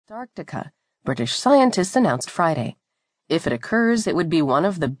Antarctica, British scientists announced Friday. If it occurs, it would be one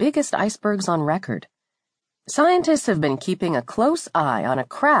of the biggest icebergs on record. Scientists have been keeping a close eye on a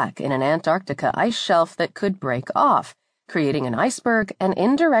crack in an Antarctica ice shelf that could break off, creating an iceberg and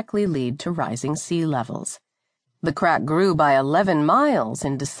indirectly lead to rising sea levels. The crack grew by 11 miles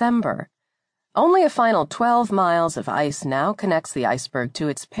in December. Only a final 12 miles of ice now connects the iceberg to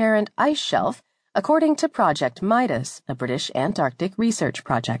its parent ice shelf, according to Project Midas, a British Antarctic research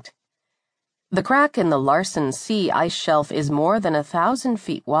project. The crack in the Larsen C ice shelf is more than 1,000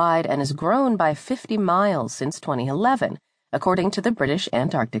 feet wide and has grown by 50 miles since 2011, according to the British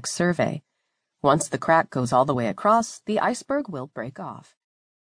Antarctic Survey. Once the crack goes all the way across, the iceberg will break off.